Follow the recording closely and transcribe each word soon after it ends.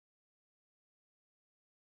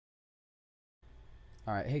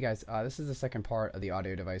Alright, hey guys, this is the second part of the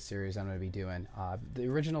audio device series I'm going to be doing. The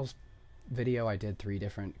original video I did three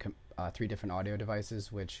different audio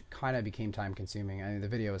devices, which kind of became time consuming. I mean, the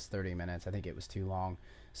video was 30 minutes. I think it was too long.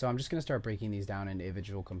 So I'm just going to start breaking these down into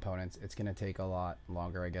individual components. It's going to take a lot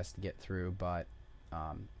longer, I guess, to get through, but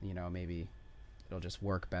maybe it'll just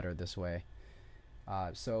work better this way.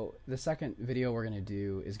 So the second video we're going to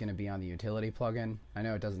do is going to be on the utility plugin. I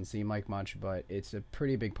know it doesn't seem like much, but it's a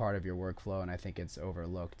pretty big part of your workflow, and I think it's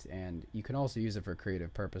overlooked. And you can also use it for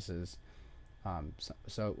creative purposes,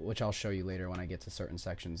 which I'll show you later when I get to certain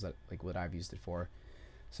sections that like what I've used it for.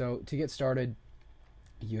 So to get started,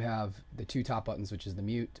 you have the two top buttons, which is the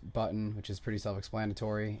mute button, which is pretty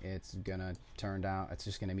self-explanatory. It's gonna turn down. It's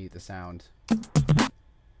just gonna mute the sound,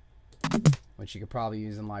 which you could probably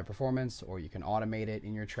use in live performance, or you can automate it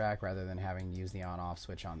in your track rather than having to use the on-off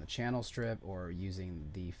switch on the channel strip or using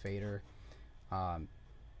the fader.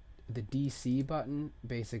 The DC button,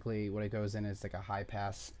 basically what it goes in is like a high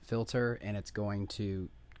pass filter, and it's going to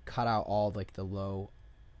cut out all like the low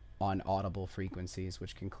unaudible frequencies,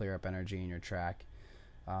 which can clear up energy in your track.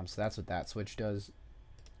 So that's what that switch does.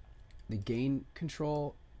 The gain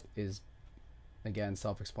control is, again,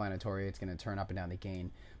 self-explanatory. It's going to turn up and down the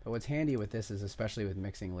gain. But what's handy with this is, especially with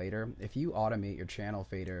mixing later, if you automate your channel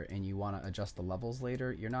fader and you want to adjust the levels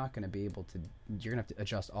later, you're not going to be able to, you're going to have to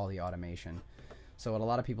adjust all the automation. So what a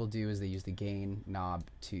lot of people do is they use the gain knob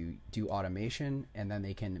to do automation, and then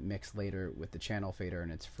they can mix later with the channel fader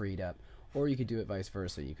and it's freed up. Or you could do it vice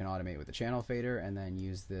versa. You can automate with the channel fader and then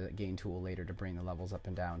use the gain tool later to bring the levels up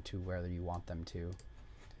and down to where you want them to.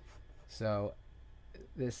 So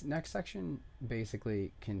this next section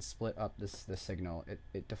basically can split up the signal.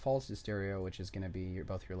 It defaults to stereo, which is going to be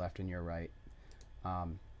both your left and your right.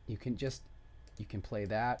 You can play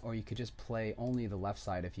that, or you could just play only the left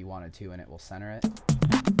side if you wanted to, and it will center it.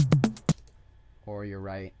 Or your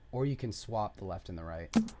right, or you can swap the left and the right.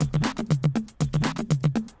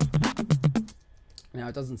 Now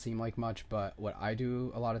it doesn't seem like much, but what I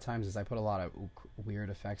do a lot of times is I put a lot of weird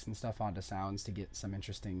effects and stuff onto sounds to get some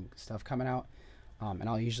interesting stuff coming out. And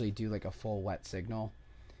I'll usually do like a full wet signal,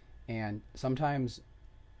 and sometimes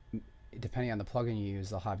depending on the plugin you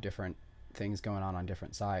use, they'll have different things going on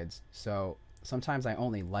different sides. So sometimes I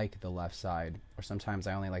only like the left side, or sometimes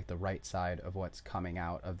I only like the right side of what's coming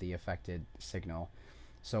out of the affected signal.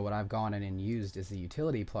 So what I've gone in and used is the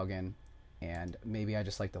utility plugin, and maybe I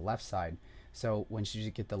just like the left side. So when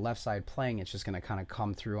you get the left side playing, it's just going to kind of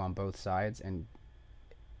come through on both sides and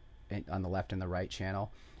on the left and the right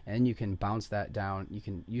channel. And then you can bounce that down. You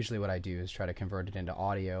can, usually what I do is try to convert it into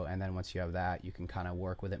audio, and then once you have that, you can kind of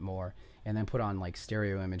work with it more, and then put on like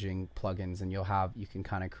stereo imaging plugins, and you can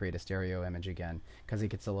kind of create a stereo image again, because it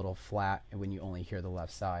gets a little flat when you only hear the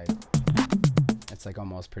left side. It's like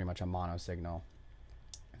almost pretty much a mono signal.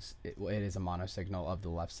 It is a mono signal of the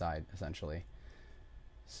left side essentially.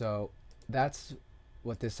 So that's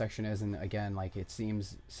what this section is, and again, like, it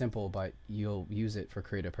seems simple, but you'll use it for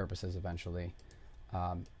creative purposes eventually.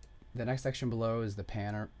 The next section below is the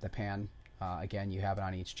pan. Again, you have it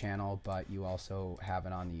on each channel, but you also have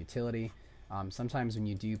it on the utility. Sometimes when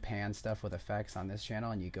you do pan stuff with effects on this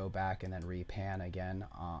channel and you go back and then re-pan again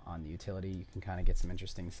on the utility, you can kind of get some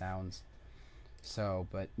interesting sounds. So,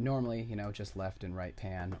 but normally, just left and right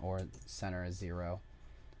pan, or center is 0.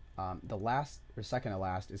 The last, or second to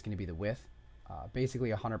last, is going to be the width.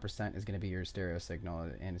 Basically 100% is going to be your stereo signal,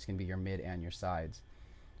 and it's going to be your mid and your sides.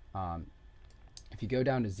 If you go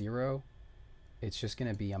down to 0, it's just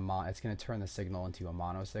going to be it's going to turn the signal into a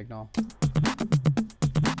mono signal.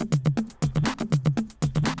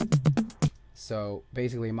 So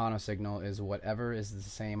basically a mono signal is whatever is the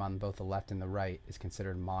same on both the left and the right is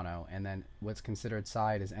considered mono, and then what's considered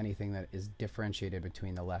side is anything that is differentiated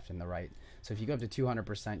between the left and the right. So if you go up to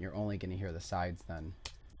 200%, you're only going to hear the sides then.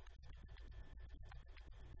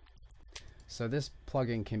 So this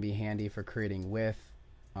plugin can be handy for creating width.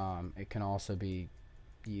 It can also be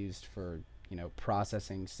used for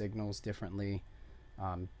processing signals differently.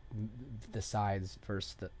 The sides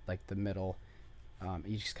versus the middle.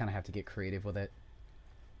 You just kind of have to get creative with it.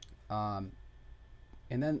 And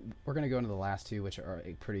then we're going to go into the last two, which are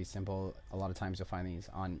pretty simple. A lot of times you'll find these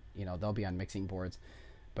on, they'll be on mixing boards,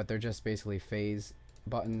 but they're just basically phase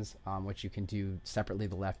buttons, which you can do separately,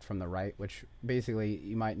 the left from the right, which basically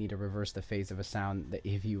you might need to reverse the phase of a sound that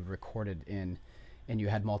if you recorded in and you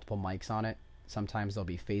had multiple mics on it, sometimes there'll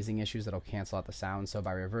be phasing issues that'll cancel out the sound. So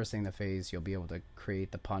by reversing the phase, you'll be able to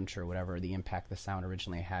create the punch or whatever the impact the sound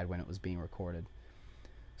originally had when it was being recorded.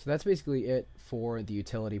 So that's basically it for the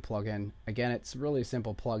utility plugin. Again, it's a really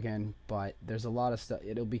simple plugin, but there's a lot of stuff.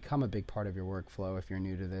 It'll become a big part of your workflow if you're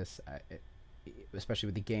new to this. especially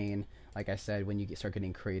with the gain, like I said, when you start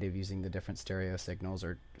getting creative using the different stereo signals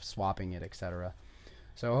or swapping it, etc.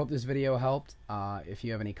 So I hope this video helped. If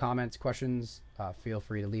you have any comments, questions, feel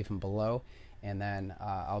free to leave them below, and then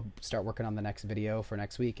I'll start working on the next video for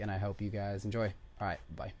next week, and I hope you guys enjoy. All right,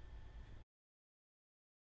 bye.